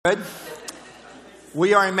Good.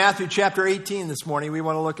 We are in Matthew chapter 18 this morning. We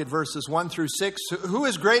want to look at verses 1 through 6. Who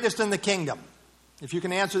is greatest in the kingdom? If you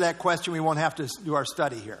can answer that question, we won't have to do our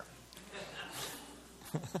study here.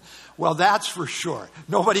 Well, that's for sure.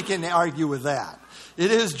 Nobody can argue with that. It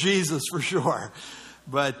is Jesus for sure.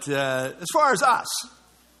 But as far as us,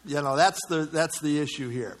 that's the issue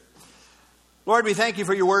here. Lord, we thank you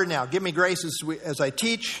for your word now. Give me grace as I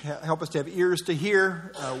teach. Help us to have ears to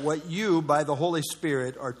hear what you, by the Holy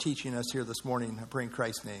Spirit, are teaching us here this morning. I pray in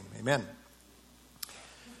Christ's name. Amen.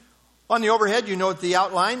 On the overhead, you note the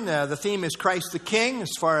outline. The theme is Christ the King.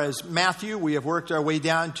 As far as Matthew, we have worked our way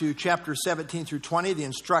down to chapter 17 through 20, the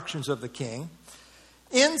instructions of the King.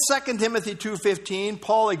 In 2 Timothy 2:15,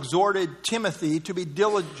 Paul exhorted Timothy to be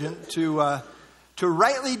diligent to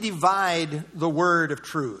rightly divide the word of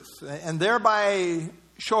truth and thereby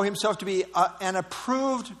show himself to be an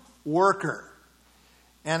approved worker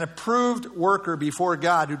before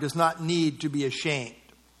God who does not need to be ashamed.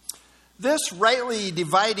 This rightly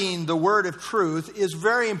dividing the word of truth is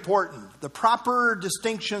very important. The proper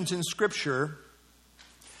distinctions in Scripture,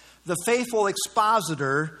 the faithful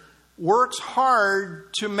expositor works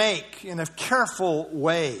hard to make in a careful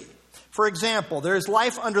way. For example, there is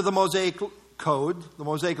life under the Mosaic Code, the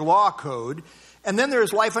Mosaic Law Code, and then there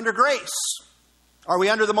is life under grace. Are we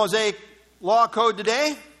under the Mosaic Law Code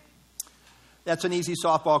today? That's an easy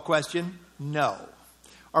softball question. No.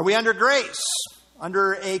 Are we under grace?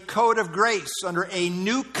 Under a code of grace, under a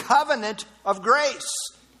new covenant of grace?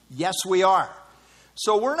 Yes, we are.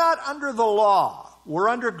 So we're not under the law. We're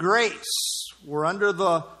under grace. We're under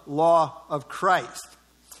the law of Christ.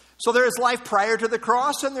 So there is life prior to the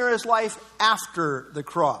cross and there is life after the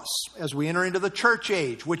cross as we enter into the church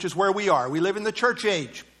age, which is where we are. We live in the church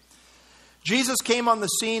age. Jesus came on the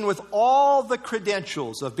scene with all the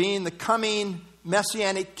credentials of being the coming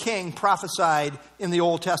Messianic King prophesied in the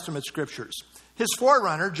Old Testament Scriptures. His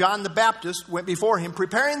forerunner, John the Baptist, went before him,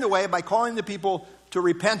 preparing the way by calling the people to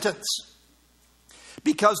repentance.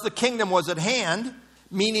 Because the kingdom was at hand,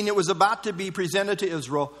 meaning it was about to be presented to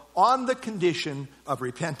Israel on the condition of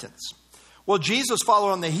repentance. Well, Jesus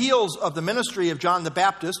followed on the heels of the ministry of John the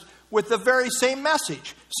Baptist with the very same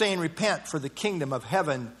message, saying, "Repent, for the kingdom of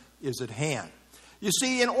heaven is at hand." You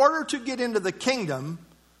see, in order to get into the kingdom,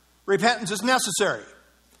 repentance is necessary.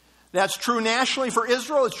 That's true nationally for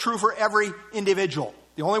Israel. It's true for every individual.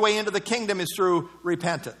 The only way into the kingdom is through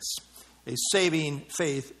repentance, a saving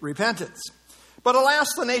faith repentance. But alas,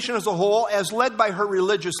 the nation as a whole, as led by her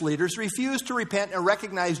religious leaders, refused to repent and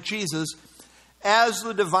recognize Jesus as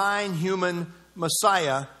the divine human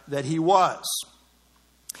Messiah that he was.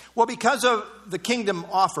 Well, because of the kingdom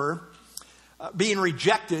offer being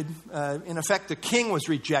rejected, in effect the king was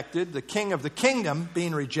rejected, the king of the kingdom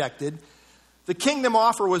being rejected, the kingdom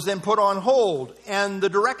offer was then put on hold, and the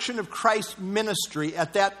direction of Christ's ministry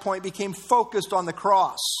at that point became focused on the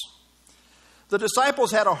cross. The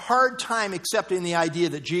disciples had a hard time accepting the idea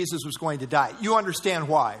that Jesus was going to die. You understand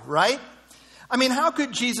why, right? I mean, how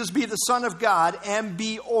could Jesus be the Son of God and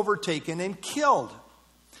be overtaken and killed?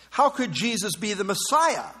 How could Jesus be the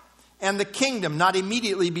Messiah and the kingdom not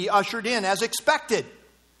immediately be ushered in as expected?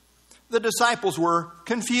 The disciples were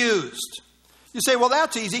confused. You say, well,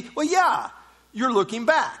 that's easy. Well, yeah, you're looking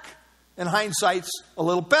back. And hindsight's a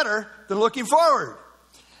little better than looking forward.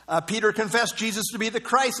 Peter confessed Jesus to be the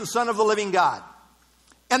Christ, the Son of the living God.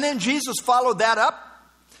 And then Jesus followed that up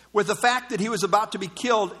with the fact that he was about to be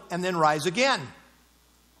killed and then rise again.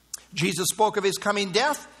 Jesus spoke of his coming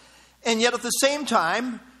death, and yet at the same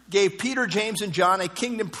time gave Peter, James, and John a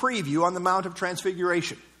kingdom preview on the Mount of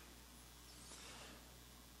Transfiguration.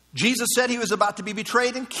 Jesus said he was about to be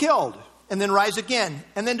betrayed and killed and then rise again.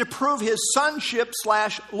 And then to prove his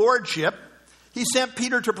sonship/lordship, he sent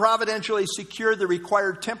Peter to providentially secure the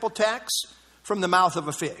required temple tax from the mouth of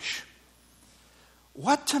a fish.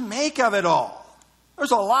 What to make of it all?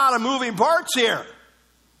 There's a lot of moving parts here.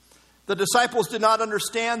 The disciples did not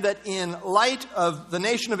understand that in light of the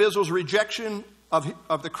nation of Israel's rejection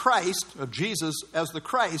of the Christ, of Jesus as the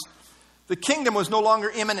Christ, the kingdom was no longer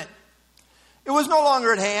imminent. It was no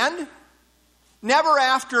longer at hand. Never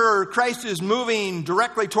after Christ is moving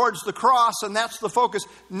directly towards the cross, and that's the focus.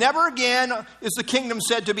 Never again is the kingdom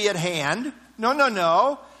said to be at hand.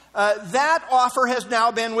 No. That offer has now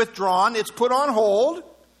been withdrawn. It's put on hold.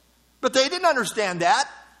 But they didn't understand that.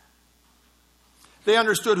 They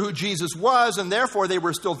understood who Jesus was, and therefore they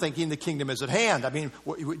were still thinking the kingdom is at hand. I mean,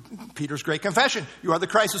 Peter's great confession. You are the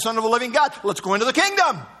Christ, the Son of the living God. Let's go into the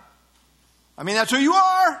kingdom. I mean, that's who you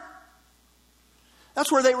are.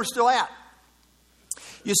 That's where they were still at.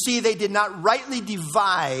 You see, they did not rightly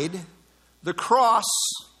divide the cross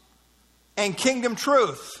and kingdom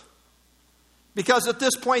truth. Because at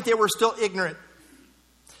this point they were still ignorant.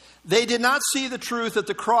 They did not see the truth that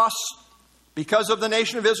the cross, because of the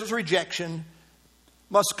nation of Israel's rejection,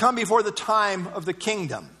 must come before the time of the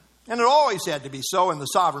kingdom. And it always had to be so in the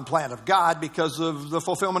sovereign plan of God because of the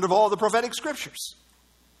fulfillment of all the prophetic scriptures.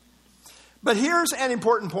 But here's an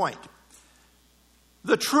important point.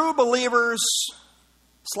 The true believers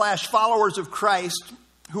 / followers of Christ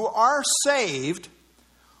who are saved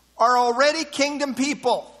are already kingdom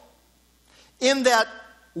people, in that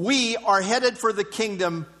we are headed for the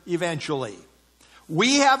kingdom eventually.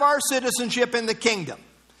 We have our citizenship in the kingdom.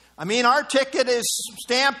 I mean, our ticket is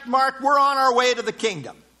stamped, marked, we're on our way to the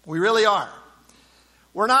kingdom. We really are.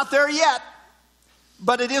 We're not there yet,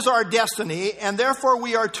 but it is our destiny, and therefore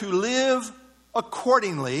we are to live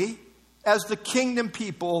accordingly as the kingdom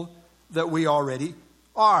people that we already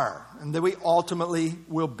are, and that we ultimately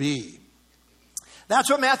will be. That's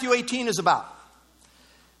what Matthew 18 is about.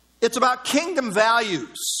 It's about kingdom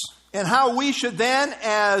values and how we should then,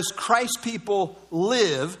 as Christ's people,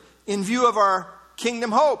 live in view of our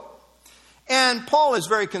kingdom hope. And Paul is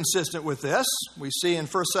very consistent with this. We see in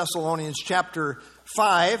 1 Thessalonians chapter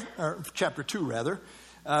 2,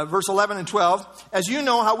 verse 11 and 12. As you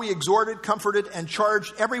know how we exhorted, comforted, and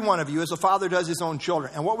charged every one of you as a father does his own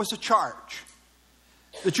children. And what was the charge?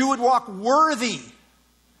 That you would walk worthy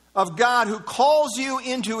of God who calls you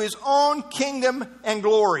into his own kingdom and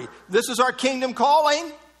glory. This is our kingdom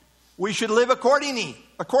calling. We should live accordingly.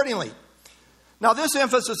 Now this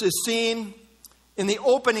emphasis is seen in the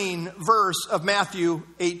opening verse of Matthew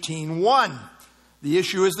 18:1. The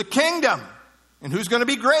issue is the kingdom. And who's going to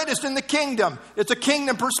be greatest in the kingdom? It's a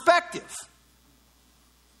kingdom perspective,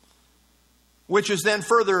 which is then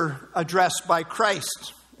further addressed by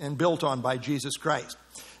Christ and built on by Jesus Christ.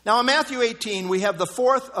 Now in Matthew 18, we have the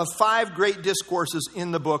fourth of 5 great discourses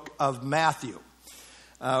in the book of Matthew.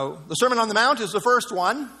 The Sermon on the Mount is the first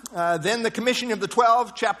one, then the commissioning of the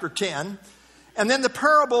 12, chapter 10, and then the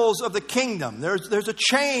parables of the kingdom. There's a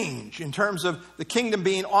change in terms of the kingdom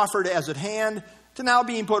being offered as at hand to now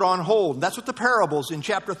being put on hold. That's what the parables in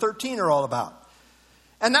chapter 13 are all about.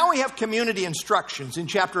 And now we have community instructions in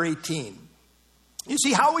chapter 18. You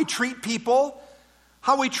see how we treat people,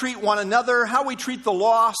 how we treat one another, how we treat the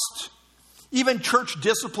lost, even church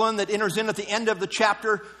discipline that enters in at the end of the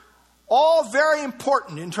chapter, all very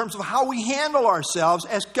important in terms of how we handle ourselves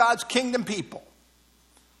as God's kingdom people.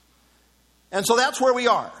 And so that's where we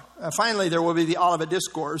are. Finally, there will be the Olivet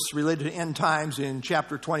Discourse related to end times in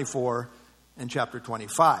chapter 24 and chapter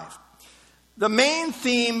 25. The main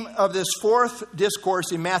theme of this fourth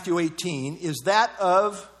discourse in Matthew 18 is that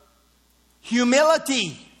of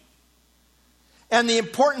humility and the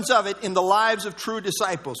importance of it in the lives of true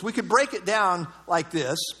disciples. We could break it down like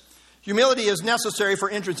this. Humility is necessary for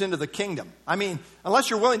entrance into the kingdom. I mean, unless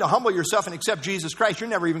you're willing to humble yourself and accept Jesus Christ, you're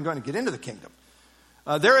never even going to get into the kingdom.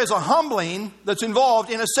 There is a humbling that's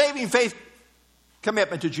involved in a saving faith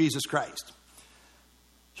commitment to Jesus Christ.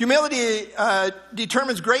 Humility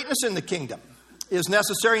determines greatness in the kingdom, is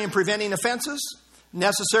necessary in preventing offenses,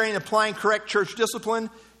 necessary in applying correct church discipline,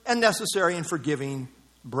 and necessary in forgiving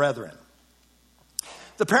brethren.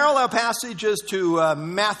 The parallel passages to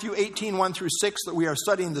Matthew 18, 1 through 6 that we are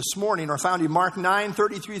studying this morning are found in Mark 9,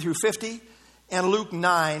 33 through 50, and Luke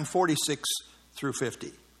 9, 46 through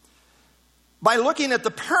 50. By looking at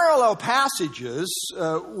the parallel passages,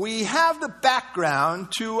 we have the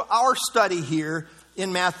background to our study here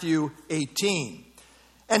in Matthew 18.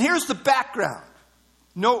 And here's the background.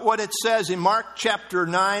 Note what it says in Mark chapter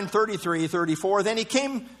 9, 33, 34. Then he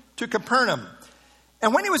came to Capernaum.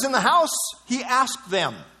 And when he was in the house, he asked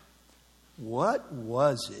them, "What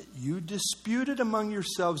was it you disputed among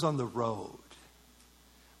yourselves on the road?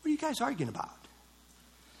 What are you guys arguing about?"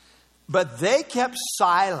 But they kept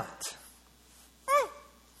silent.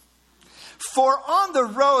 For on the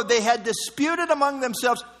road they had disputed among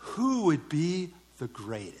themselves who would be the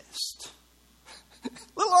greatest.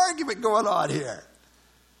 Little argument going on here.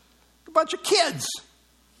 A bunch of kids.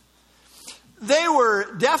 They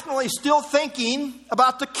were definitely still thinking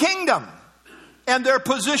about the kingdom and their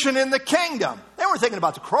position in the kingdom. They weren't thinking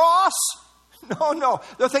about the cross. No.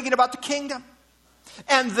 They're thinking about the kingdom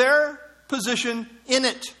and their position in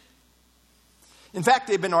it. In fact,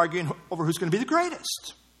 they've been arguing over who's going to be the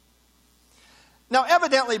greatest. Now,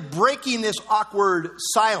 evidently breaking this awkward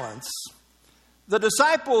silence, the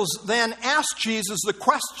disciples then asked Jesus the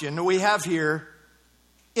question we have here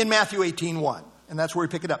in Matthew 18:1. And that's where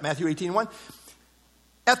we pick it up, Matthew 18:1.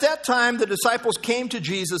 At that time, the disciples came to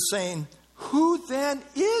Jesus saying, "Who then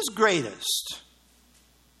is greatest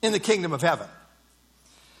in the kingdom of heaven?"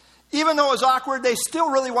 Even though it was awkward, they still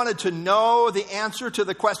really wanted to know the answer to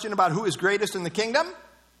the question about who is greatest in the kingdom.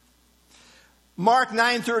 Mark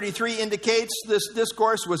 9:33 indicates this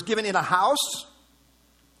discourse was given in a house.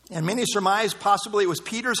 And many surmise possibly it was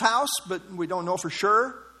Peter's house, but we don't know for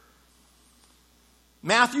sure.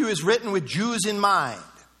 Matthew is written with Jews in mind.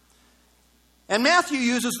 And Matthew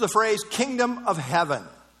uses the phrase kingdom of heaven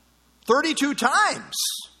 32 times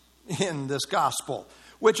in this gospel,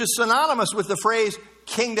 which is synonymous with the phrase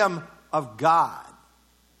kingdom of God.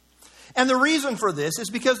 And the reason for this is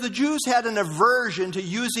because the Jews had an aversion to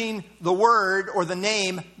using the word or the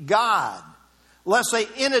name God, lest they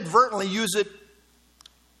inadvertently use it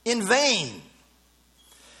in vain.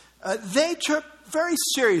 They took very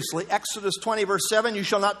seriously Exodus 20 verse 7, you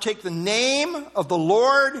shall not take the name of the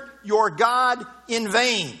Lord your God in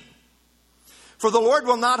vain. For the Lord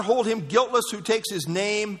will not hold him guiltless who takes his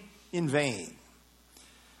name in vain.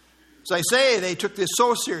 As I say, they took this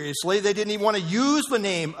so seriously, they didn't even want to use the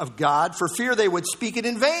name of God for fear they would speak it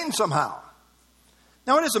in vain somehow.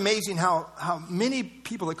 Now, it is amazing how many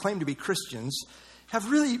people that claim to be Christians have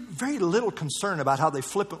really very little concern about how they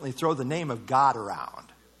flippantly throw the name of God around.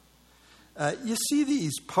 You see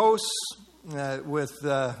these posts with,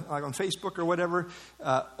 like on Facebook or whatever,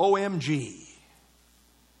 OMG.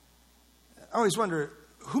 I always wonder,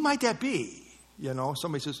 who might that be? You know,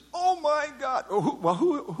 somebody says, oh my God. Oh,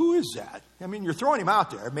 who is that? I mean, you're throwing him out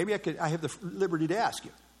there. Maybe I have the liberty to ask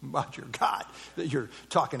you about your God that you're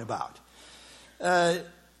talking about.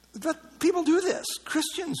 But people do this.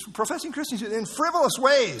 Christians, professing Christians, in frivolous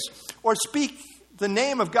ways, or speak the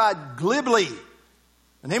name of God glibly.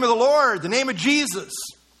 The name of the Lord, the name of Jesus.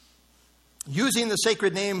 Using the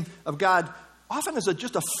sacred name of God often as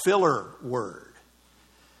just a filler word.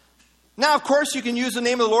 Now, of course, you can use the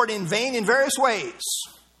name of the Lord in vain in various ways.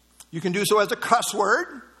 You can do so as a cuss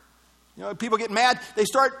word. You know, people get mad. They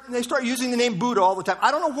start using the name Buddha all the time.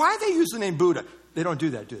 I don't know why they use the name Buddha. They don't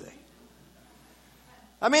do that, do they?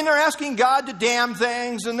 I mean, they're asking God to damn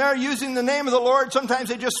things, and they're using the name of the Lord. Sometimes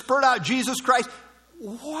they just spurt out Jesus Christ.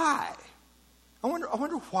 Why? I wonder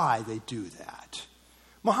why they do that.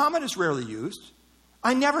 Muhammad is rarely used.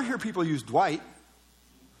 I never hear people use Dwight.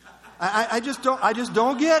 I just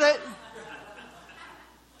don't get it.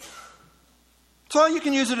 So you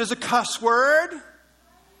can use it as a cuss word.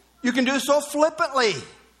 You can do so flippantly.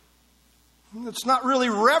 It's not really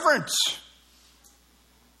reverence.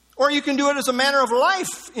 Or you can do it as a manner of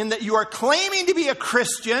life in that you are claiming to be a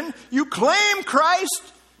Christian. You claim Christ,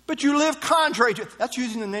 but you live contrary to it. That's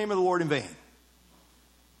using the name of the Lord in vain.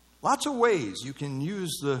 Lots of ways you can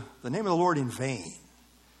use the name of the Lord in vain.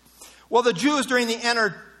 Well, the Jews during the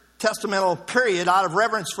intertestamental period, out of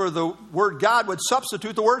reverence for the word God, would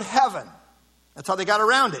substitute the word heaven. That's how they got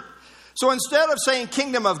around it. So instead of saying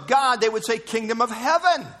kingdom of God, they would say kingdom of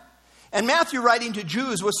heaven. And Matthew, writing to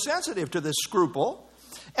Jews, was sensitive to this scruple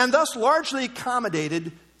and thus largely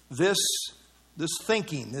accommodated this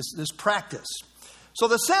thinking, this practice. So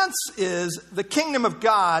the sense is the kingdom of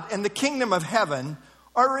God and the kingdom of heaven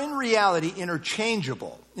are in reality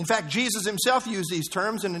interchangeable. In fact, Jesus himself used these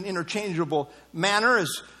terms in an interchangeable manner. As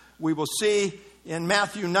we will see in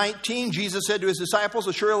Matthew 19, Jesus said to his disciples,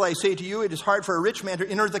 "Assuredly I say to you, it is hard for a rich man to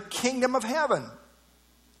enter the kingdom of heaven.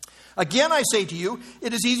 Again, I say to you,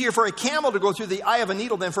 it is easier for a camel to go through the eye of a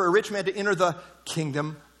needle than for a rich man to enter the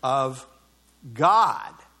kingdom of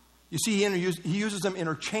God." You see, he uses them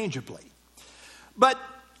interchangeably. But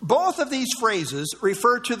both of these phrases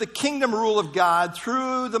refer to the kingdom rule of God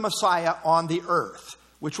through the Messiah on the earth,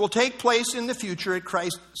 which will take place in the future at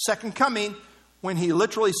Christ's second coming, when he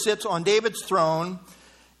literally sits on David's throne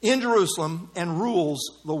in Jerusalem and rules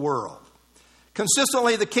the world.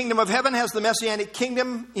 Consistently, the kingdom of heaven has the messianic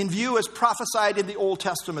kingdom in view as prophesied in the Old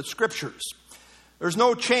Testament scriptures. There's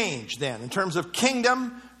no change then in terms of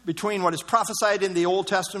kingdom between what is prophesied in the Old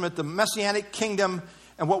Testament, the messianic kingdom,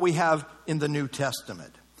 and what we have in the New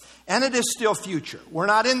Testament. And it is still future. We're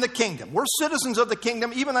not in the kingdom. We're citizens of the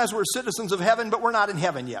kingdom, even as we're citizens of heaven, but we're not in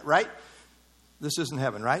heaven yet, right? This isn't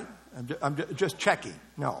heaven, right? I'm just checking.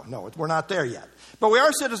 No, we're not there yet. But we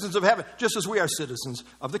are citizens of heaven, just as we are citizens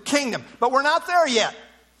of the kingdom. But we're not there yet.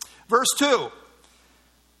 Verse 2.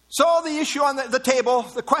 So the issue on the table,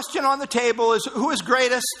 the question on the table is, who is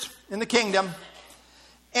greatest in the kingdom?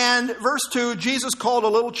 And verse 2, Jesus called a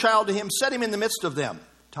little child to him, set him in the midst of them.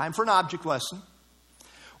 Time for an object lesson.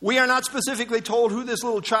 We are not specifically told who this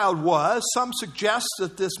little child was. Some suggest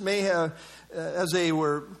that this may have, as they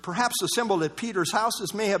were perhaps assembled at Peter's house,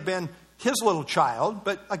 this may have been his little child.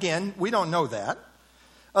 But again, we don't know that.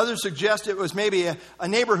 Others suggest it was maybe a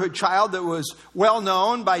neighborhood child that was well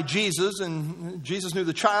known by Jesus, and Jesus knew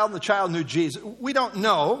the child, and the child knew Jesus. We don't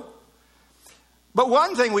know. But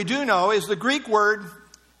one thing we do know is the Greek word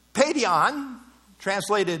paidion,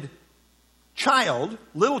 translated child,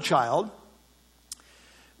 little child,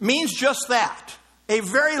 means just that. A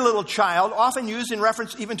very little child, often used in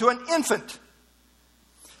reference even to an infant.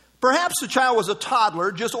 Perhaps the child was a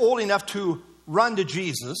toddler, just old enough to run to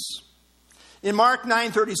Jesus. In Mark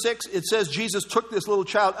 9:36, it says Jesus took this little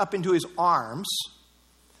child up into his arms.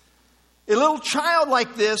 A little child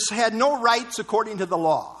like this had no rights according to the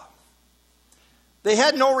law. They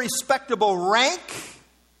had no respectable rank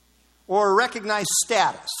or recognized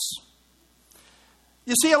status.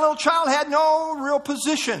 You see, a little child had no real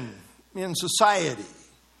position in society,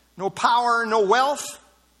 no power, no wealth.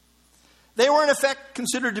 They were in effect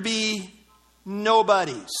considered to be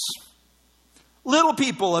nobodies. Little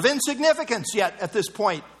people of insignificance yet at this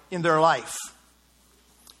point in their life.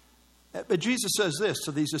 But Jesus says this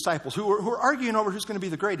to these disciples who are arguing over who's going to be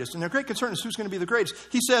the greatest. And their great concern is who's going to be the greatest.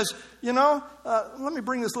 He says, let me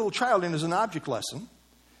bring this little child in as an object lesson.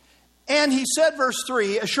 And he said, verse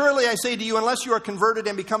 3, assuredly I say to you, unless you are converted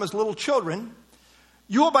and become as little children,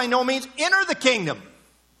 you will by no means enter the kingdom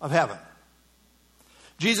of heaven.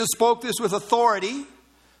 Jesus spoke this with authority.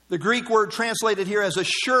 The Greek word translated here as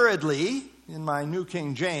assuredly, in my New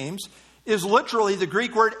King James, is literally the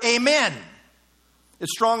Greek word amen. It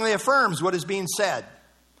strongly affirms what is being said.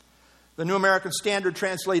 The New American Standard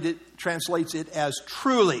translates it as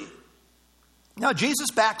truly. Now, Jesus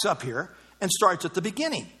backs up here and starts at the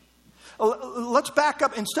beginning. Let's back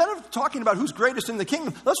up. Instead of talking about who's greatest in the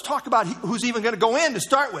kingdom, let's talk about who's even going to go in to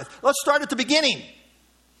start with. Let's start at the beginning,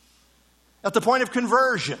 at the point of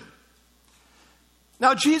conversion.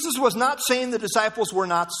 Now, Jesus was not saying the disciples were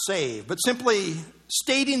not saved, but simply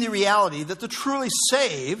stating the reality that the truly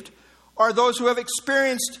saved are those who have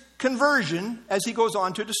experienced conversion, as he goes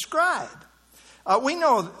on to describe. We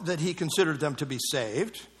know that he considered them to be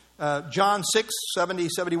saved. John 6, 70,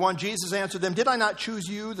 71, Jesus answered them, did I not choose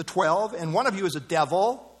you, the 12, and one of you is a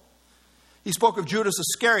devil? He spoke of Judas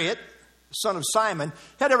Iscariot, son of Simon,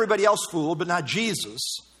 had everybody else fooled, but not Jesus.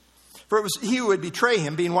 For it was he who would betray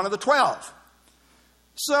him, being one of the 12.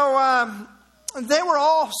 So they were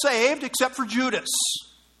all saved except for Judas.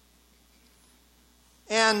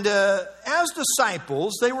 And as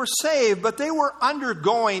disciples, they were saved, but they were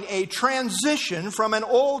undergoing a transition from an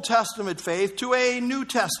Old Testament faith to a New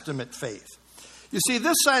Testament faith. You see,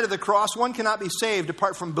 this side of the cross, one cannot be saved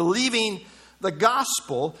apart from believing the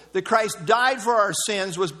gospel that Christ died for our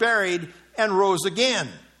sins, was buried, and rose again.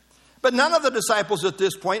 But none of the disciples at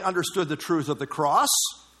this point understood the truth of the cross.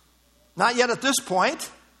 Not yet at this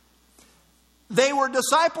point. They were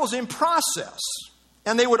disciples in process.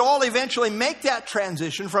 And they would all eventually make that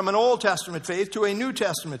transition from an Old Testament faith to a New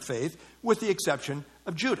Testament faith, with the exception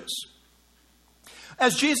of Judas.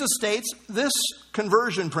 As Jesus states, this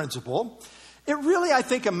conversion principle, it really, I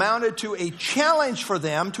think, amounted to a challenge for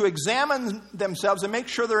them to examine themselves and make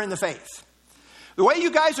sure they're in the faith. The way you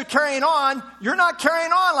guys are carrying on, you're not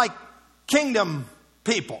carrying on like kingdom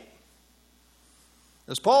people.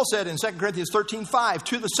 As Paul said in 2 Corinthians 13:5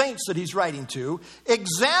 to the saints that he's writing to,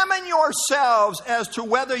 examine yourselves as to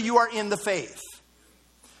whether you are in the faith.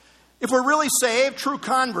 If we're really saved, true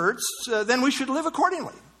converts, then we should live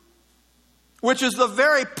accordingly. Which is the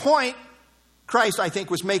very point Christ, I think,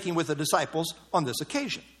 was making with the disciples on this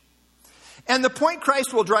occasion. And the point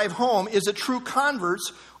Christ will drive home is that true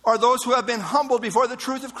converts are those who have been humbled before the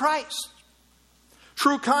truth of Christ.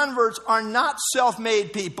 True converts are not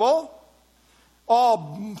self-made people,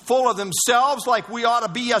 all full of themselves like we ought to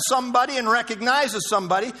be a somebody and recognize as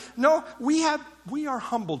somebody. No, we are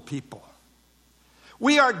humbled people.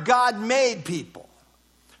 We are God-made people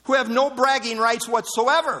who have no bragging rights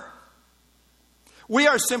whatsoever. We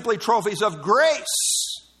are simply trophies of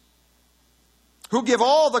grace who give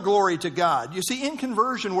all the glory to God. You see, in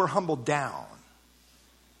conversion, we're humbled down.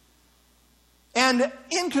 And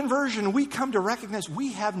in conversion, we come to recognize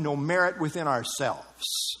we have no merit within ourselves.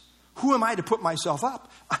 Who am I to put myself up?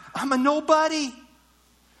 I'm a nobody.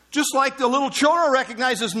 Just like the little children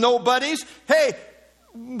recognize as nobodies. Hey,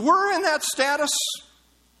 we're in that status.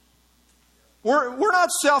 We're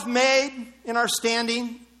not self-made in our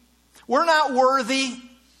standing. We're not worthy.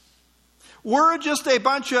 We're just a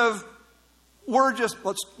bunch of,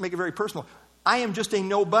 let's make it very personal. I am just a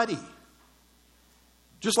nobody.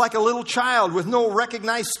 Just like a little child with no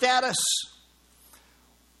recognized status,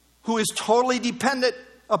 who is totally dependent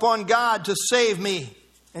upon God to save me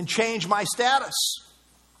and change my status.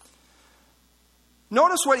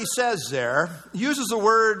 Notice what he says there. He uses the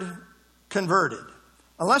word converted.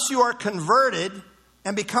 Unless you are converted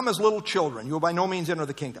and become as little children, you will by no means enter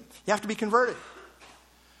the kingdom. You have to be converted.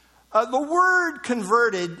 The word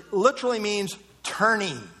converted literally means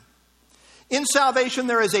turning. In salvation,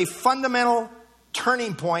 there is a fundamental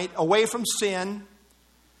turning point away from sin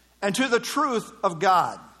and to the truth of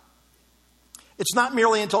God. It's not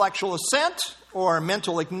merely intellectual assent or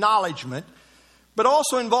mental acknowledgement, but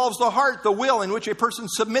also involves the heart, the will, in which a person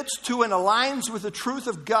submits to and aligns with the truth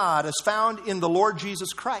of God as found in the Lord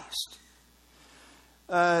Jesus Christ.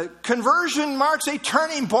 Conversion marks a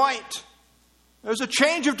turning point. There's a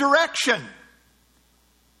change of direction.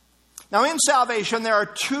 Now, in salvation, there are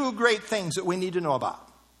two great things that we need to know about.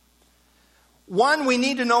 One, we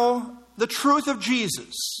need to know the truth of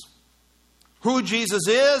Jesus, who Jesus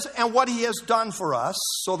is and what he has done for us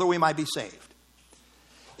so that we might be saved.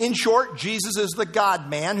 In short, Jesus is the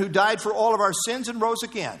God-man who died for all of our sins and rose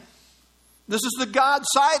again. This is the God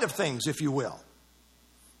side of things, if you will.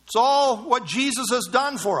 It's all what Jesus has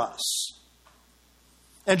done for us.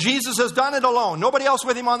 And Jesus has done it alone. Nobody else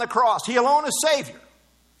with him on the cross. He alone is Savior.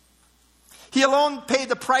 He alone paid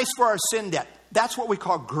the price for our sin debt. That's what we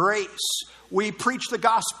call grace. We preach the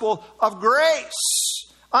gospel of grace.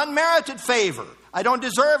 Unmerited favor. I don't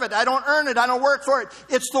deserve it. I don't earn it. I don't work for it.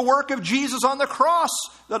 It's the work of Jesus on the cross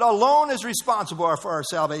that alone is responsible for our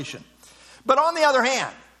salvation. But on the other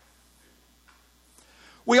hand,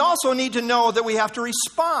 we also need to know that we have to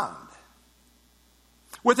respond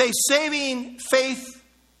with a saving faith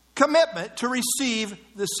commitment to receive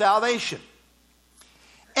this salvation.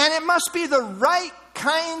 And it must be the right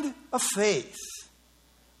kind of faith.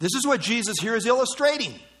 This is what Jesus here is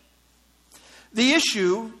illustrating. The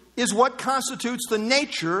issue is what constitutes the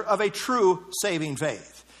nature of a true saving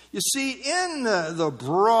faith. You see, in the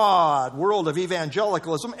broad world of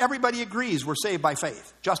evangelicalism, everybody agrees we're saved by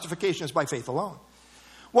faith. Justification is by faith alone.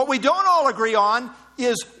 What we don't all agree on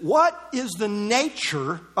is what is the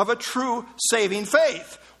nature of a true saving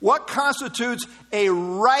faith? What constitutes a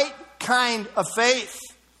right kind of faith?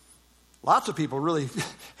 Lots of people really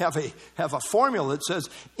have a formula that says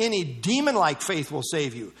any demon-like faith will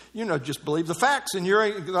save you. You know, just believe the facts and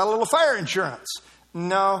you're got a little fire insurance.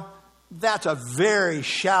 No, that's a very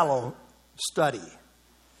shallow study.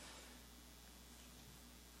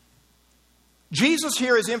 Jesus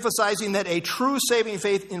here is emphasizing that a true saving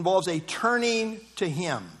faith involves a turning to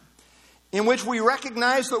him, in which we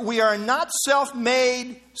recognize that we are not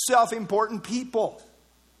self-made, self-important people.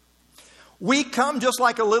 We come just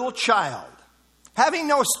like a little child, having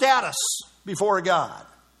no status before God,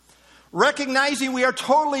 recognizing we are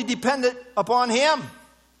totally dependent upon him.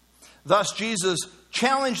 Thus, Jesus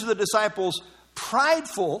challenged the disciples'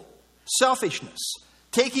 prideful selfishness,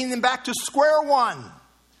 taking them back to square one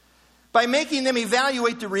by making them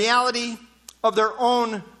evaluate the reality of their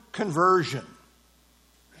own conversion,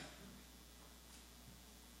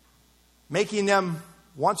 making them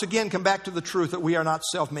once again come back to the truth that we are not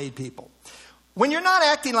self-made people. When you're not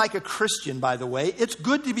acting like a Christian, by the way, it's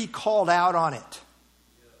good to be called out on it.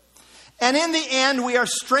 And in the end, we are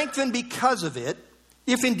strengthened because of it,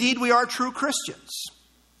 if indeed we are true Christians.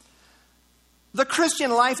 The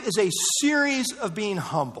Christian life is a series of being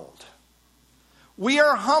humbled. We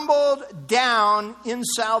are humbled down in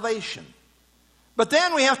salvation. But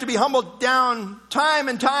then we have to be humbled down time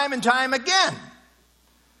and time and time again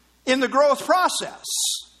in the growth process.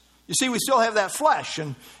 You see, we still have that flesh.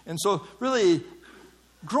 And so really,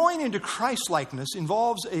 growing into Christ-likeness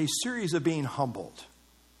involves a series of being humbled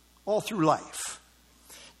all through life.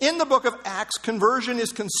 In the book of Acts, conversion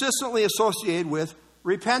is consistently associated with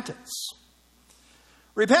repentance.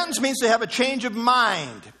 Repentance means to have a change of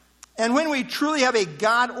mind. And when we truly have a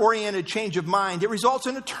God-oriented change of mind, it results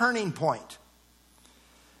in a turning point.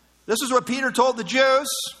 This is what Peter told the Jews.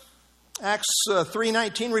 Acts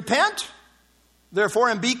 3:19, repent, therefore,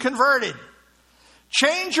 and be converted.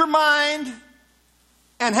 Change your mind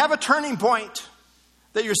and have a turning point,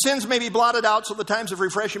 that your sins may be blotted out, so the times of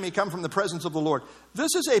refreshing may come from the presence of the Lord.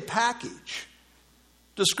 This is a package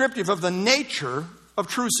descriptive of the nature of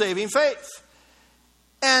true saving faith.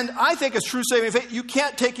 And I think as true saving faith, you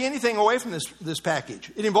can't take anything away from this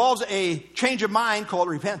package. It involves a change of mind called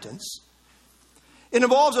repentance. It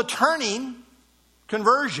involves a turning,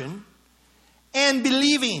 conversion, and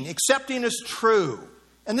believing, accepting as true.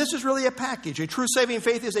 And this is really a package. A true saving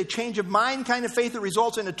faith is a change of mind kind of faith that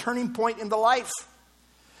results in a turning point in the life.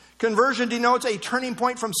 Conversion denotes a turning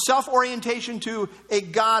point from self-orientation to a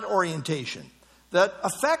God orientation that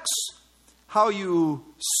affects how you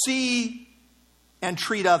see and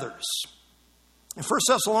treat others. In 1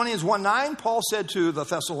 Thessalonians 1:9, Paul said to the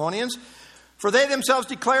Thessalonians, for they themselves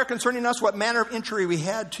declare concerning us what manner of entry we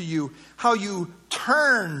had to you, how you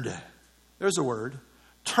turned, there's a word,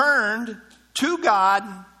 turned to God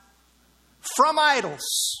from idols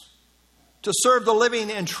to serve the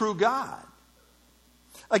living and true God.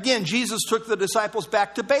 Again, Jesus took the disciples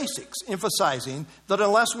back to basics, emphasizing that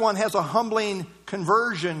unless one has a humbling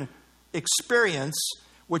conversion experience,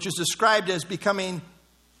 which is described as becoming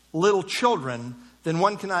little children, then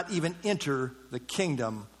one cannot even enter the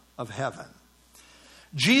kingdom of heaven.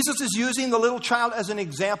 Jesus is using the little child as an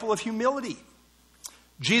example of humility.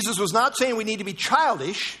 Jesus was not saying we need to be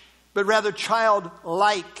childish, but rather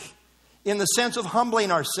childlike in the sense of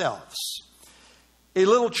humbling ourselves. A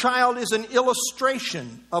little child is an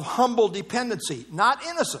illustration of humble dependency, not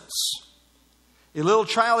innocence. A little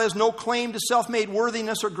child has no claim to self-made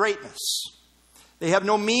worthiness or greatness. They have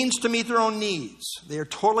no means to meet their own needs. They are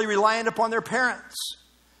totally reliant upon their parents.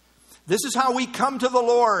 This is how we come to the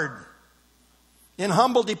Lord, in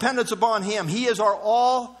humble dependence upon Him. He is our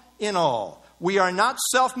all in all. We are not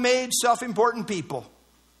self-made, self-important people.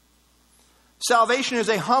 Salvation is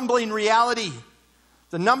a humbling reality.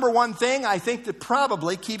 The number one thing I think that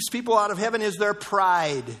probably keeps people out of heaven is their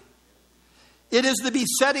pride. It is the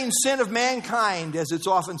besetting sin of mankind, as it's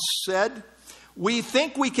often said. We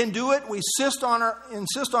think we can do it. We insist on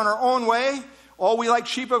our own way. All we like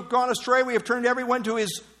sheep have gone astray. We have turned everyone to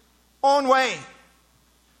his own way.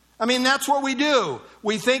 I mean, that's what we do.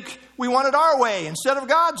 We think we want it our way instead of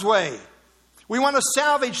God's way. We want to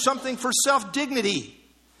salvage something for self-dignity.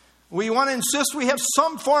 We want to insist we have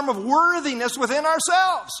some form of worthiness within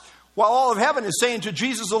ourselves. While all of heaven is saying to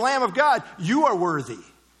Jesus, the Lamb of God, you are worthy.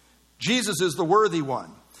 Jesus is the worthy one.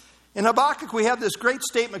 In Habakkuk, we have this great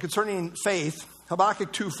statement concerning faith.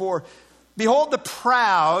 Habakkuk 2:4. Behold the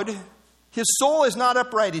proud, his soul is not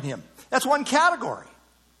upright in him. That's one category.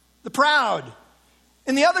 The proud.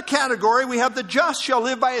 In the other category, we have the just shall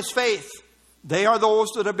live by his faith. They are those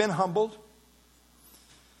that have been humbled.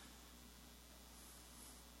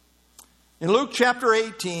 In Luke chapter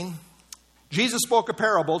 18, Jesus spoke a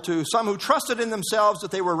parable to some who trusted in themselves that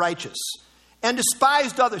they were righteous and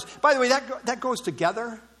despised others. By the way, that goes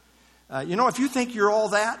together. If you think you're all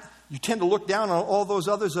that, you tend to look down on all those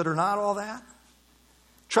others that are not all that.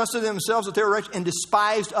 Trusted in themselves that they were righteous and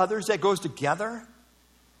despised others. That goes together.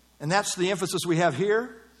 And that's the emphasis we have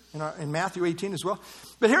here in Matthew 18 as well.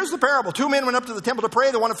 But here's the parable. 2 men went up to the temple to pray.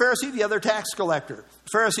 The one a Pharisee, the other a tax collector.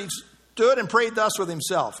 The Pharisee stood and prayed thus with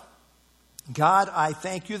himself. God, I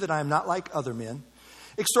thank you that I am not like other men,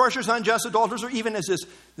 extortioners, unjust, adulterers, or even as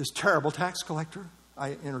this terrible tax collector.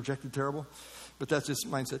 I interjected terrible, but that's his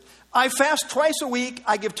mindset. I fast twice a week.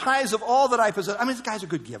 I give tithes of all that I possess. I mean, this guy's a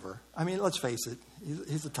good giver. I mean, let's face it.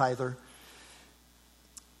 He's a tither.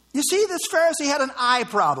 You see, this Pharisee had an eye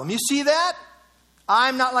problem. You see that?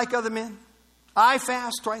 I'm not like other men. I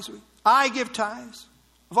fast twice a week. I give tithes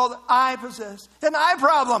of all that I possess. He had an eye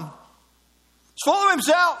problem. He's full of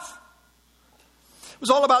himself. It was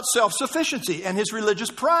all about self-sufficiency and his religious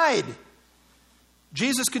pride.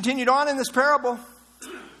 Jesus continued on in this parable.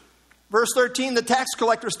 Verse 13, the tax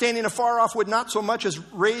collector standing afar off would not so much as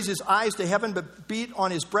raise his eyes to heaven, but beat on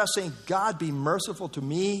his breast, saying, God, be merciful to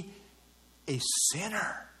me, a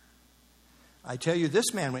sinner. I tell you,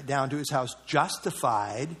 this man went down to his house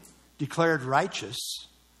justified, declared righteous,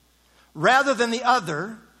 rather than the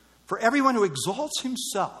other. For everyone who exalts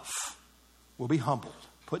himself will be humbled,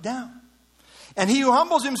 put down. And he who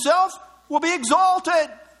humbles himself will be exalted.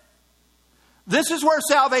 This is where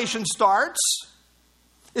salvation starts.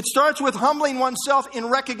 It starts with humbling oneself in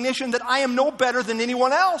recognition that I am no better than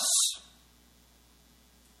anyone else.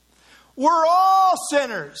 We're all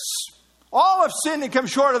sinners. All have sinned and come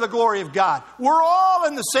short of the glory of God. We're all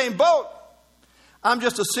in the same boat. I'm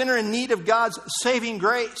just a sinner in need of God's saving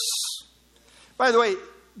grace. By the way,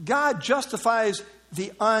 God justifies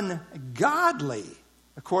the ungodly,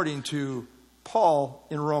 according to Paul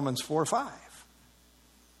in Romans 4:5.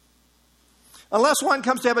 Unless one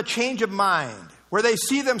comes to have a change of mind, where they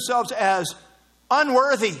see themselves as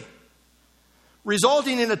unworthy,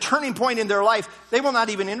 resulting in a turning point in their life, they will not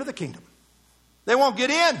even enter the kingdom. They won't get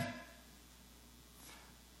in.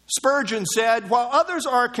 Spurgeon said, while others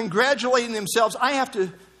are congratulating themselves, I have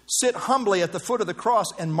to sit humbly at the foot of the cross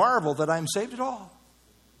and marvel that I'm saved at all.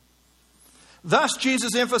 Thus,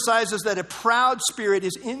 Jesus emphasizes that a proud spirit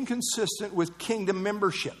is inconsistent with kingdom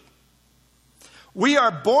membership. We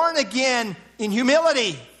are born again in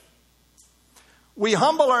humility. We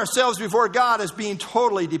humble ourselves before God as being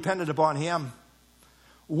totally dependent upon Him.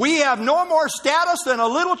 We have no more status than a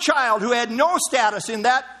little child who had no status in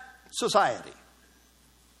that society.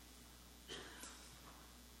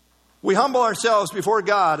 We humble ourselves before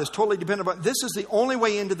God as totally dependent upon. This is the only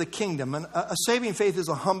way into the kingdom. And a saving faith is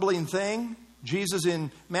a humbling thing. Jesus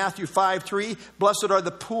in Matthew 5:3, blessed are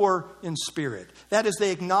the poor in spirit. That is,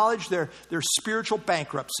 they acknowledge their spiritual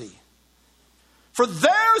bankruptcy. For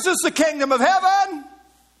theirs is the kingdom of heaven.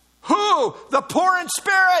 Who? The poor in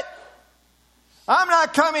spirit. I'm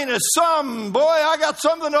not coming as some, boy, I got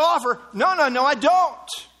something to offer. No, I don't.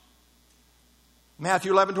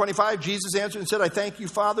 Matthew 11:25, Jesus answered and said, I thank you,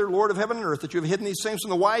 Father, Lord of heaven and earth, that you have hidden these things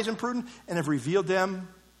from the wise and prudent and have revealed them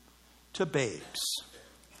to babes.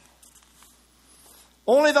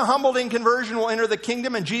 Only the humbled in conversion will enter the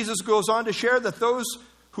kingdom, and Jesus goes on to share that those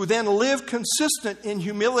who then live consistent in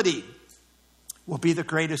humility will be the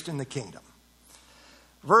greatest in the kingdom.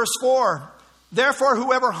 Verse 4, therefore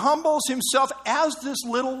whoever humbles himself as this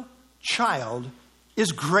little child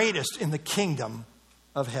is greatest in the kingdom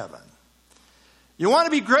of heaven. You want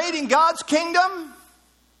to be great in God's kingdom?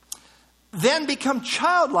 Then become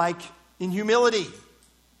childlike in humility.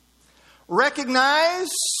 Recognize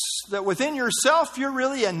that within yourself you're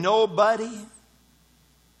really a nobody,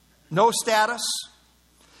 no status.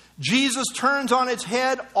 Jesus turns on its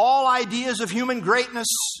head all ideas of human greatness.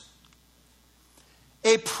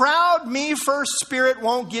 A proud me-first spirit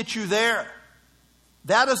won't get you there.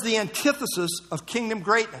 That is the antithesis of kingdom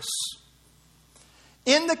greatness.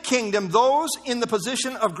 In the kingdom, those in the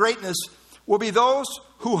position of greatness will be those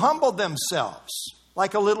who humbled themselves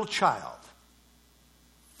like a little child.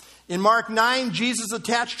 In Mark 9, Jesus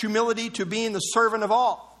attached humility to being the servant of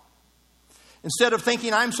all. Instead of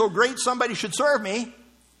thinking, I'm so great, somebody should serve me,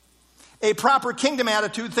 a proper kingdom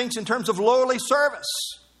attitude thinks in terms of lowly service.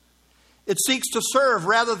 It seeks to serve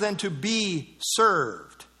rather than to be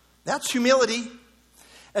served. That's humility.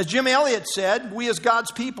 As Jim Elliot said, we as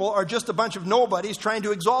God's people are just a bunch of nobodies trying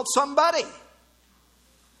to exalt somebody.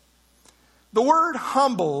 The word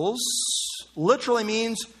humbles literally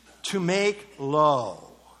means to make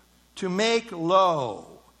low. To make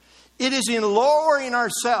low. It is in lowering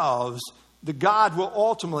ourselves that God will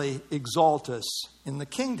ultimately exalt us in the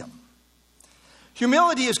kingdom.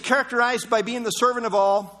 Humility is characterized by being the servant of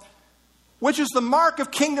all, which is the mark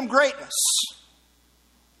of kingdom greatness.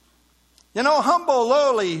 You know, humble,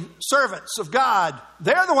 lowly servants of God,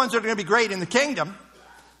 they're the ones that are going to be great in the kingdom.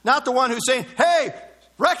 Not the one who's saying, hey,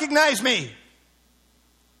 recognize me.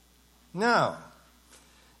 No.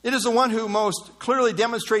 It is the one who most clearly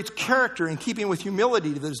demonstrates character in keeping with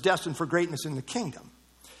humility that is destined for greatness in the kingdom.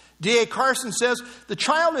 D.A. Carson says, the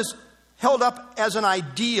child is held up as an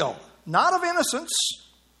ideal, not of innocence,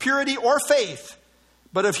 purity, or faith,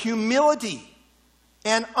 but of humility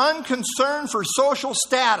and unconcern for social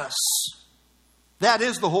status. That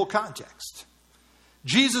is the whole context.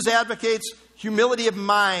 Jesus advocates humility of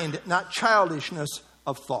mind, not childishness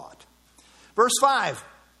of thought. Verse 5,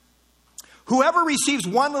 whoever receives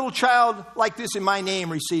one little child like this in my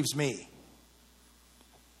name receives me.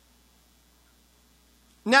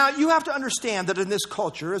 Now, you have to understand that in this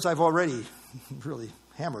culture, as I've already really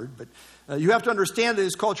hammered, but you have to understand that in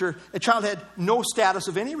this culture, a child had no status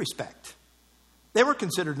of any respect. They were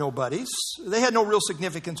considered nobodies. They had no real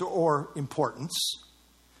significance or importance.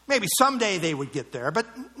 Maybe someday they would get there, but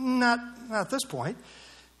not at this point.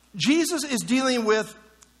 Jesus is dealing with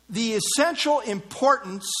the essential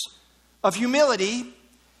importance of humility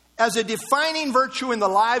as a defining virtue in the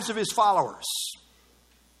lives of his followers.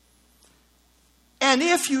 And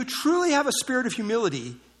if you truly have a spirit of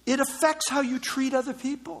humility, it affects how you treat other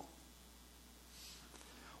people.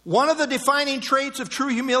 One of the defining traits of true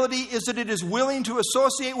humility is that it is willing to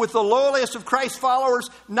associate with the lowliest of Christ's followers,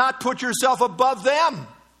 not put yourself above them.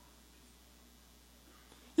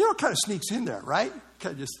 You know, it kind of sneaks in there, right?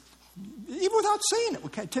 Kind of just, even without saying it, we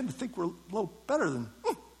kind of tend to think we're a little better than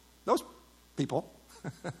those people.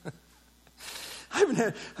 I haven't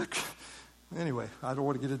had... Anyway, I don't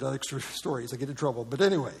want to get into extra stories. I get in trouble. But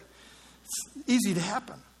anyway, it's easy to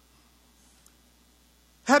happen.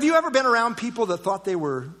 Have you ever been around people that thought they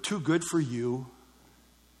were too good for you?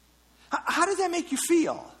 How did that make you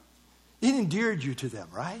feel? It endeared you to them,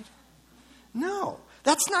 right? No,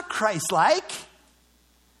 that's not Christ-like.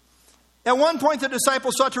 At one point, the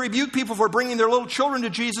disciples sought to rebuke people for bringing their little children to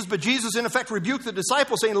Jesus, but Jesus, in effect, rebuked the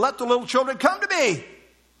disciples, saying, let the little children come to me.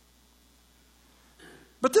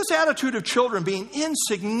 But this attitude of children being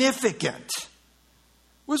insignificant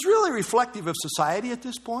was really reflective of society at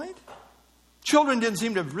this point. Children didn't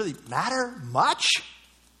seem to really matter much.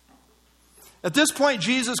 At this point,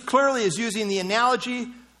 Jesus clearly is using the analogy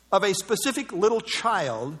of a specific little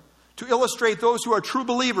child to illustrate those who are true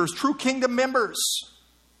believers, true kingdom members,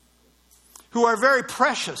 who are very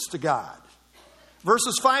precious to God.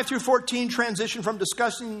 Verses 5 through 14 transition from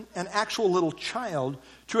discussing an actual little child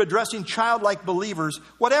to addressing childlike believers,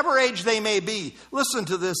 whatever age they may be. Listen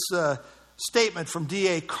to this statement from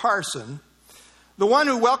D.A. Carson. The one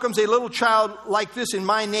who welcomes a little child like this in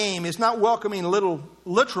my name is not welcoming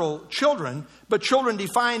literal children, but children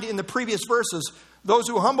defined in the previous verses, Those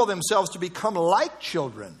who humble themselves to become like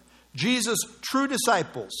children, Jesus' true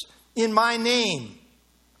disciples, in my name.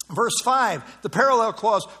 Verse 5, the parallel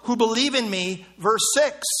clause, who believe in me, verse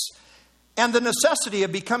 6. And the necessity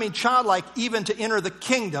of becoming childlike even to enter the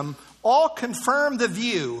kingdom all confirm the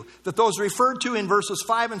view that those referred to in verses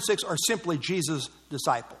 5 and 6 are simply Jesus'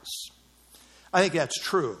 disciples. I think that's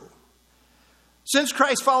true. Since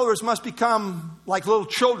Christ's followers must become like little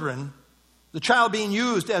children, the child being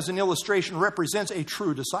used as an illustration represents a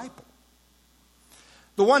true disciple.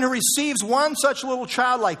 The one who receives one such little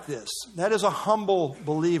child like this, that is a humble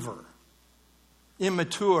believer,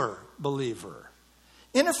 immature believer,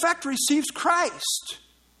 in effect receives Christ.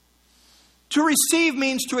 To receive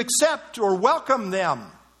means to accept or welcome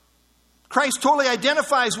them. Christ totally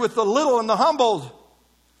identifies with the little and the humbled.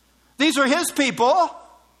 These are his people.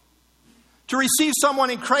 To receive someone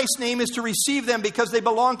in Christ's name is to receive them because they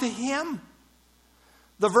belong to him.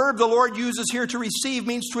 The verb the Lord uses here, to receive,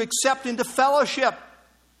 means to accept into fellowship.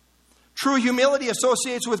 True humility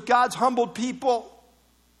associates with God's humbled people.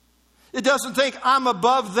 It doesn't think I'm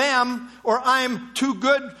above them or I'm too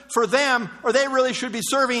good for them or they really should be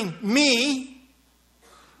serving me.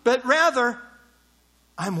 But rather,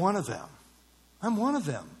 I'm one of them. I'm one of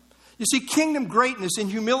them. You see, kingdom greatness in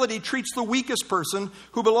humility treats the weakest person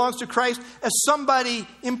who belongs to Christ as somebody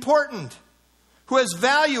important, who has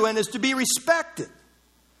value and is to be respected,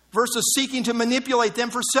 versus seeking to manipulate them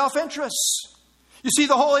for self-interests. You see,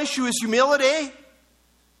 the whole issue is humility.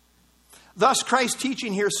 Thus, Christ's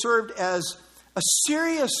teaching here served as a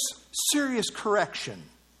serious correction.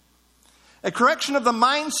 A correction of the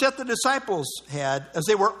mindset the disciples had as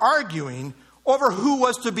they were arguing over who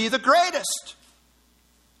was to be the greatest.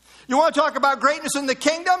 You want to talk about greatness in the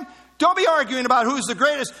kingdom? Don't be arguing about who's the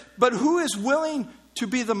greatest, but who is willing to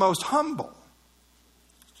be the most humble.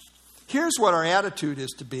 Here's what our attitude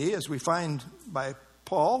is to be, as we find by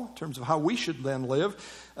Paul, in terms of how we should then live.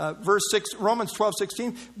 Verse 6, Romans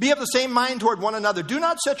 12:16. Be of the same mind toward one another. Do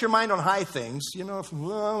not set your mind on high things. You know,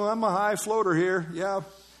 I'm a high floater here. Yeah,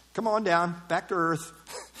 come on down, back to earth.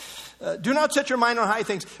 Do not set your mind on high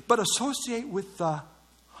things, but associate with the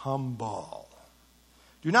humble.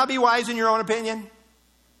 Do not be wise in your own opinion.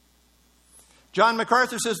 John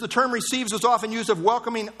MacArthur says the term receives is often used of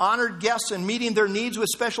welcoming honored guests and meeting their needs with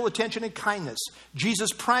special attention and kindness.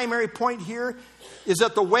 Jesus' primary point here is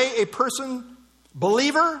that the way a person,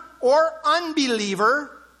 believer or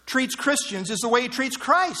unbeliever, treats Christians is the way he treats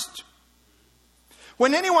Christ.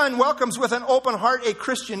 When anyone welcomes with an open heart a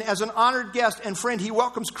Christian as an honored guest and friend, he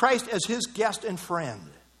welcomes Christ as his guest and friend.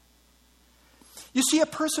 You see, a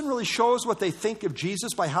person really shows what they think of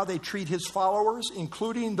Jesus by how they treat his followers,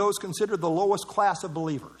 including those considered the lowest class of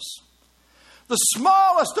believers. The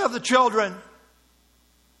smallest of the children.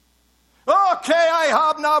 Okay, I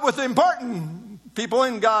hobnob with the important people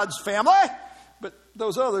in God's family, but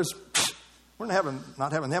those others, we're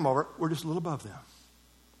not having them over. We're just a little above them.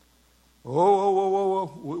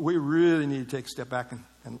 Whoa. We really need to take a step back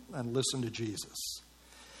and listen to Jesus.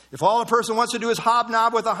 If all a person wants to do is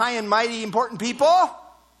hobnob with the high and mighty important people,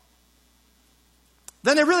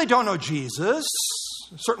 then they really don't know Jesus.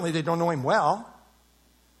 Certainly they don't know him well.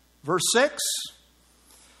 Verse 6,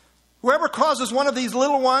 whoever causes one of these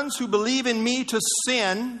little ones who believe in me to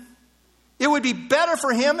sin, it would be better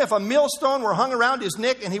for him if a millstone were hung around his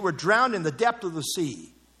neck and he were drowned in the depth of the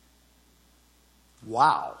sea.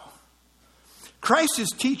 Wow. Christ is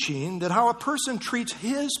teaching that how a person treats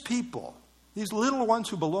his people, these little ones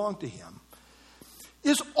who belong to him,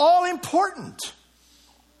 is all important.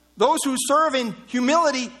 Those who serve in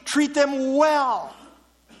humility treat them well.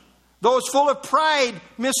 Those full of pride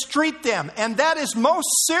mistreat them, and that is most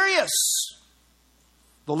serious.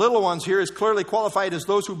 The little ones here is clearly qualified as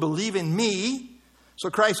those who believe in me. So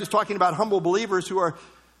Christ is talking about humble believers who are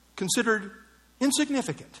considered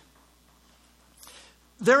insignificant.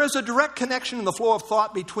 There is a direct connection in the flow of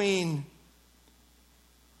thought between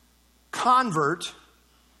convert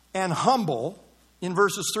and humble in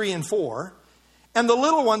verses 3 and 4, and the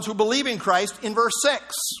little ones who believe in Christ in verse 6.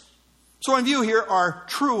 So in view here are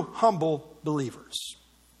true humble believers.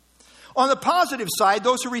 On the positive side,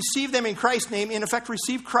 those who receive them in Christ's name in effect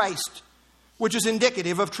receive Christ, which is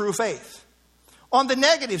indicative of true faith. On the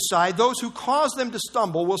negative side, those who cause them to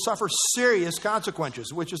stumble will suffer serious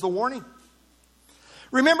consequences, which is the warning.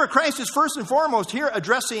 Remember, Christ is first and foremost here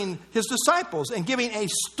addressing his disciples and giving a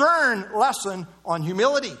stern lesson on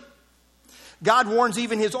humility. God warns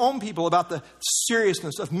even his own people about the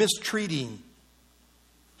seriousness of mistreating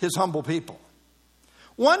his humble people.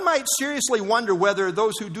 One might seriously wonder whether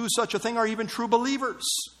those who do such a thing are even true believers,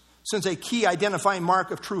 since a key identifying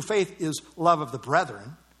mark of true faith is love of the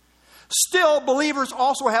brethren. Still, believers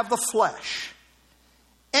also have the flesh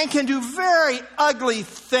and can do very ugly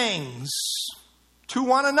things to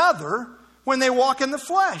one another when they walk in the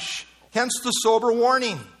flesh. Hence the sober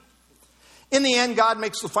warning. In the end, God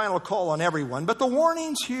makes the final call on everyone, but the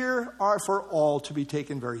warnings here are for all to be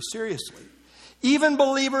taken very seriously. Even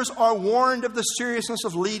believers are warned of the seriousness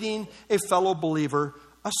of leading a fellow believer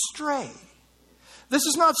astray. This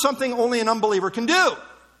is not something only an unbeliever can do.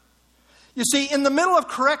 You see, in the middle of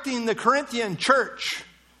correcting the Corinthian church,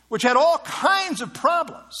 which had all kinds of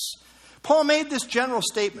problems, Paul made this general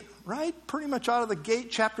statement, right? Pretty much out of the gate,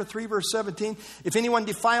 chapter 3, verse 17. If anyone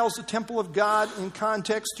defiles the temple of God in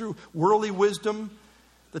context through worldly wisdom,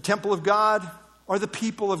 the temple of God or the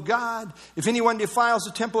people of God, if anyone defiles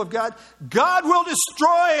the temple of God, God will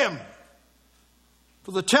destroy him.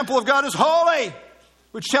 For the temple of God is holy.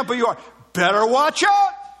 Which temple you are? Better watch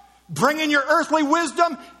out. Bring in your earthly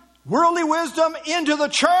wisdom, worldly wisdom into the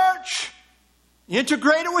church.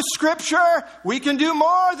 Integrate it with Scripture. We can do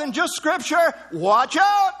more than just Scripture. Watch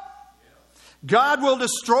out. God will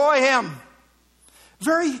destroy him.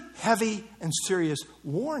 Very heavy and serious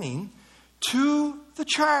warning to the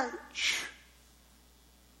church.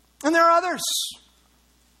 And there are others.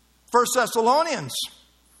 1 Thessalonians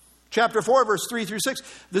chapter 4, verse 3 through 6.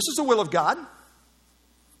 This is the will of God. You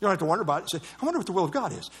don't have to wonder about it. You say, I wonder what the will of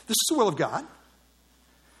God is. This is the will of God.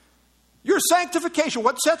 Your sanctification,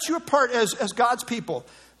 what sets you apart as God's people,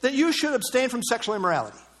 that you should abstain from sexual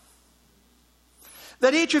immorality.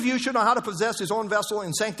 That each of you should know how to possess his own vessel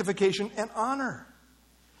in sanctification and honor.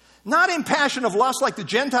 Not in passion of lust like the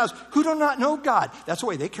Gentiles who do not know God. That's the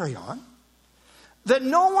way they carry on. That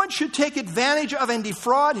no one should take advantage of and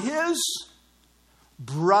defraud his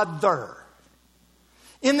brother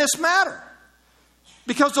in this matter.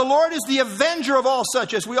 Because the Lord is the avenger of all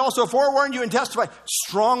such, as we also forewarned you and testify.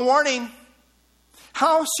 Strong warning.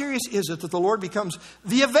 How serious is it that the Lord becomes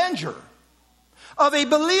the avenger of a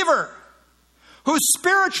believer who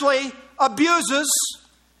spiritually abuses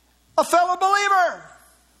a fellow believer?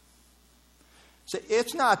 Say,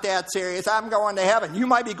 it's not that serious. I'm going to heaven. You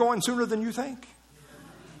might be going sooner than you think.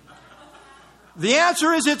 The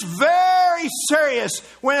answer is it's very serious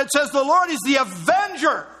when it says the Lord is the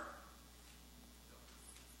avenger.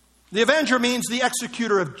 The avenger means the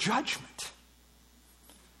executor of judgment.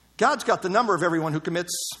 God's got the number of everyone who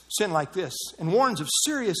commits sin like this and warns of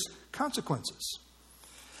serious consequences.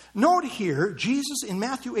 Note here, Jesus in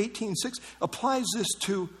Matthew 18:6 applies this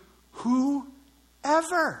to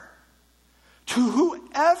whoever. To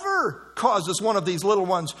whoever causes one of these little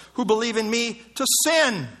ones who believe in me to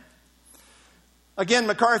sin. Again,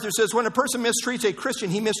 MacArthur says, when a person mistreats a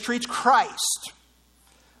Christian, he mistreats Christ.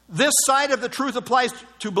 This side of the truth applies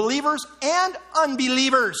to believers and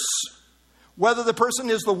unbelievers. Whether the person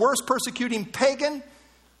is the worst persecuting pagan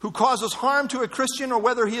who causes harm to a Christian or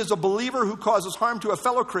whether he is a believer who causes harm to a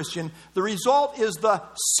fellow Christian, the result is the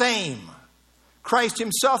same. Christ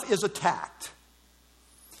himself is attacked.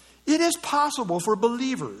 It is possible for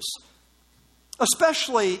believers,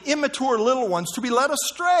 especially immature little ones, to be led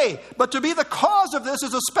astray. But to be the cause of this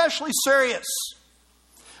is especially serious.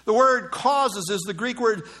 The word causes is the Greek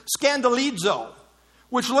word scandalizo,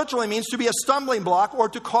 which literally means to be a stumbling block or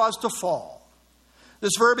to cause to fall.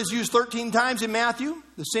 This verb is used 13 times in Matthew.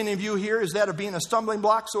 The sin in view here is that of being a stumbling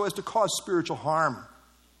block so as to cause spiritual harm.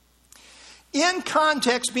 In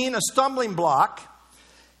context, being a stumbling block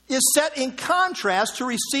is set in contrast to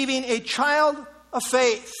receiving a child of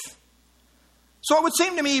faith. So it would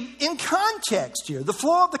seem to me, in context here, the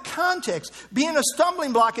flow of the context, being a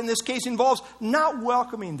stumbling block in this case involves not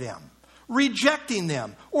welcoming them, rejecting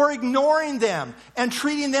them, or ignoring them, and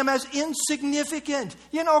treating them as insignificant.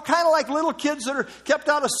 You know, kind of like little kids that are kept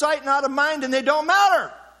out of sight and out of mind and they don't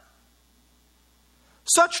matter.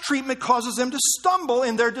 Such treatment causes them to stumble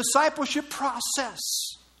in their discipleship process.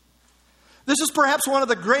 This is perhaps one of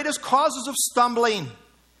the greatest causes of stumbling,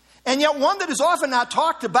 and yet one that is often not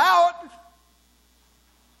talked about.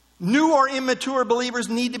 New or immature believers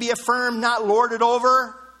need to be affirmed, not lorded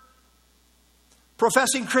over.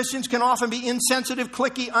 Professing Christians can often be insensitive,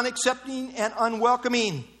 cliquey, unaccepting, and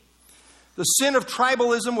unwelcoming. The sin of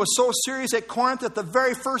tribalism was so serious at Corinth that the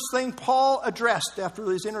very first thing Paul addressed after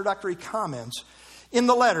his introductory comments in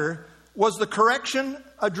the letter was the correction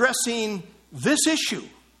addressing this issue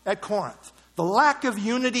at Corinth, the lack of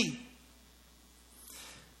unity.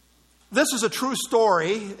 This is a true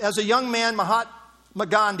story. As a young man, Mahatma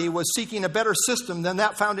Gandhi was seeking a better system than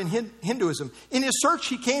that found in Hinduism. In his search,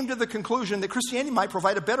 he came to the conclusion that Christianity might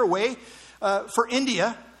provide a better way for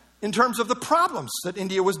India in terms of the problems that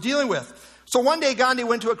India was dealing with. So one day Gandhi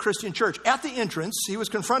went to a Christian church. At the entrance, he was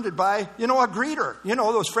confronted by, a greeter.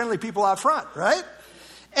 Those friendly people out front, right?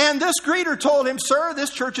 And this greeter told him, "Sir, this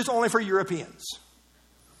church is only for Europeans."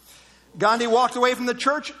 Gandhi walked away from the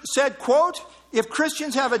church, said, quote, If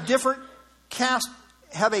Christians have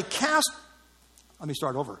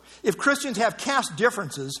caste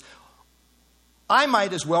differences, I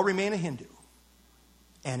might as well remain a Hindu."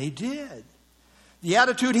 And he did. The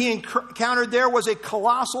attitude he encountered there was a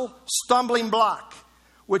colossal stumbling block,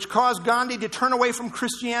 which caused Gandhi to turn away from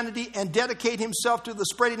Christianity and dedicate himself to the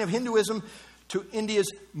spreading of Hinduism to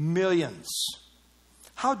India's millions.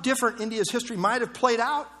 How different India's history might have played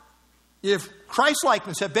out if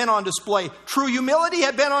Christ-likeness had been on display, true humility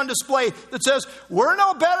had been on display that says, we're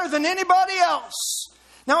no better than anybody else.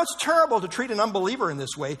 Now, it's terrible to treat an unbeliever in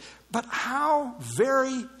this way, but how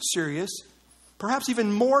very serious, perhaps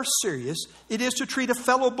even more serious, it is to treat a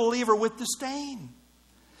fellow believer with disdain.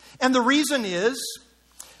 And the reason is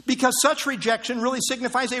because such rejection really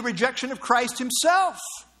signifies a rejection of Christ himself.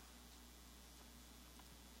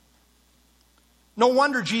 No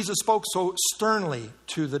wonder Jesus spoke so sternly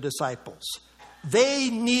to the disciples. They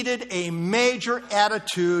needed a major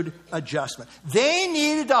attitude adjustment. They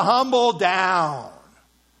needed to humble down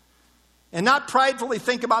and not pridefully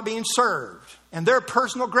think about being served and their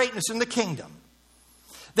personal greatness in the kingdom.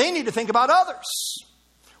 They need to think about others,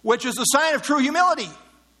 which is the sign of true humility.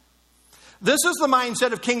 This is the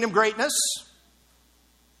mindset of kingdom greatness.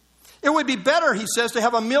 It would be better, he says, to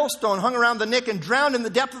have a millstone hung around the neck and drowned in the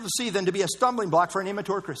depth of the sea than to be a stumbling block for an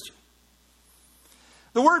immature Christian.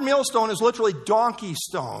 The word millstone is literally donkey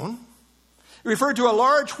stone. It referred to a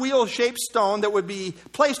large wheel-shaped stone that would be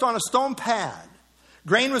placed on a stone pad.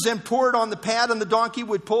 Grain was then poured on the pad, and the donkey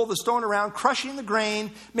would pull the stone around, crushing the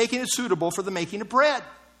grain, making it suitable for the making of bread.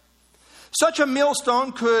 Such a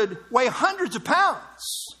millstone could weigh hundreds of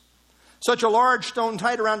pounds. Such a large stone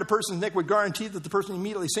tied around a person's neck would guarantee that the person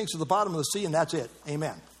immediately sinks to the bottom of the sea, and that's it.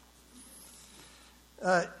 Amen.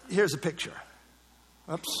 Here's a picture.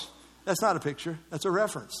 Oops. That's not a picture. That's a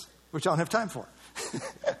reference, which I don't have time for.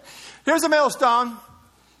 Here's a millstone.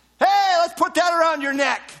 Hey, let's put that around your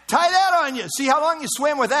neck. Tie that on you. See how long you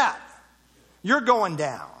swim with that. You're going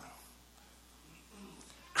down.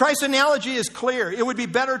 Christ's analogy is clear. It would be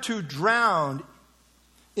better to drown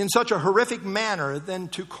in such a horrific manner than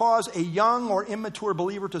to cause a young or immature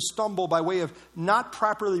believer to stumble by way of not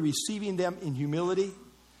properly receiving them in humility.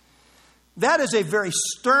 That is a very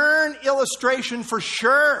stern illustration for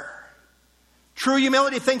sure. True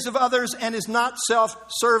humility thinks of others and is not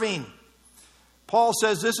self-serving. Paul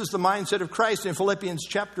says this is the mindset of Christ in Philippians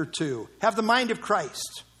chapter 2. Have the mind of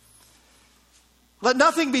Christ. Let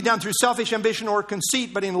nothing be done through selfish ambition or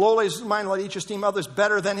conceit, but in lowliness of mind let each esteem others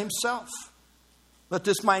better than himself. Let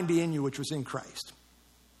this mind be in you, which was in Christ.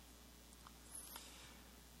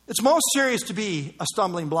 It's most serious to be a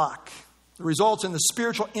stumbling block. It results in the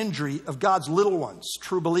spiritual injury of God's little ones,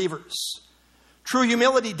 true believers. True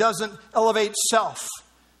humility doesn't elevate self,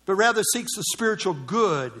 but rather seeks the spiritual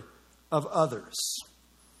good of others.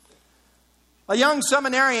 A young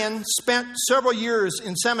seminarian spent several years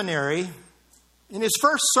in seminary. In his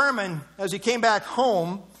first sermon, as he came back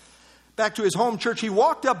to his home church, he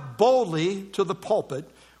walked up boldly to the pulpit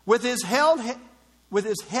with his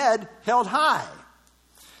head held high.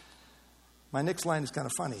 My next line is kind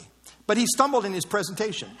of funny. But he stumbled in his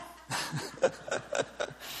presentation.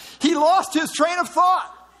 He lost his train of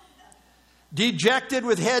thought. Dejected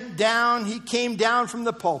with head down, he came down from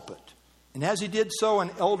the pulpit. And as he did so,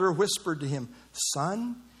 an elder whispered to him,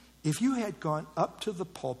 "Son, if you had gone up to the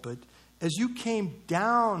pulpit as you came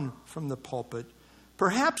down from the pulpit,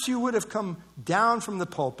 perhaps you would have come down from the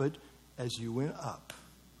pulpit as you went up."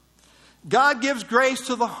 God gives grace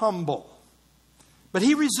to the humble, but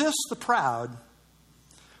he resists the proud.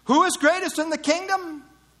 Who is greatest in the kingdom?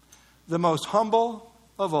 The most humble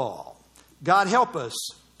of all. God help us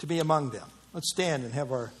to be among them. Let's stand and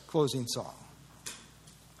have our closing song.